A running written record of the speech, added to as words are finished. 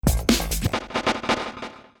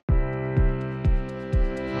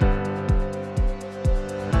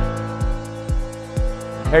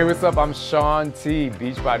Hey, what's up? I'm Shaun T,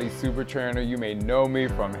 Beachbody Super Trainer. You may know me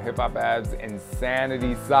from Hip Hop Abs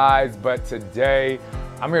Insanity Size, but today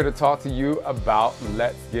I'm here to talk to you about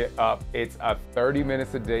Let's Get Up. It's a 30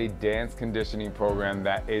 minutes a day dance conditioning program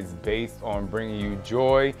that is based on bringing you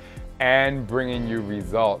joy and bringing you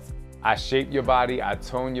results. I shape your body, I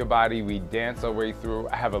tone your body, we dance our way through.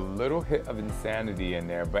 I have a little hit of insanity in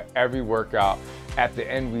there, but every workout, at the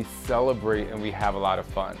end we celebrate and we have a lot of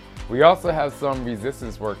fun. We also have some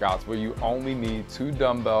resistance workouts where you only need 2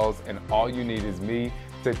 dumbbells and all you need is me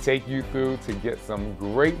to take you through to get some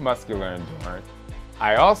great muscular endurance.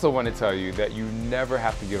 I also want to tell you that you never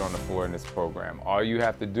have to get on the floor in this program. All you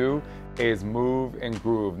have to do is move and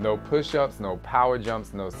groove. No push-ups, no power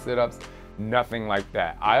jumps, no sit-ups, nothing like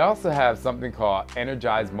that. I also have something called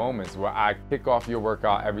Energized Moments where I kick off your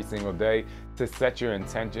workout every single day to set your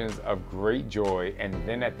intentions of great joy, and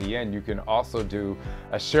then at the end you can also do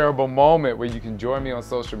a shareable moment where you can join me on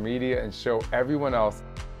social media and show everyone else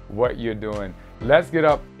what you're doing. Let's Get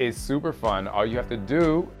Up is super fun. All you have to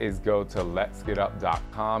do is go to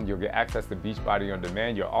letsgetup.com. You'll get access to Beachbody On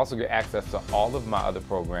Demand. You'll also get access to all of my other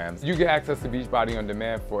programs. You get access to Beachbody On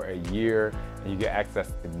Demand for a year, and you get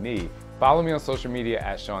access to me. Follow me on social media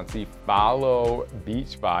at Shaun T. Follow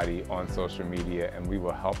Beachbody on social media, and we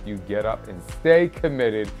will help you get up and stay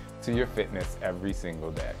committed to your fitness every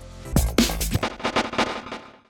single day.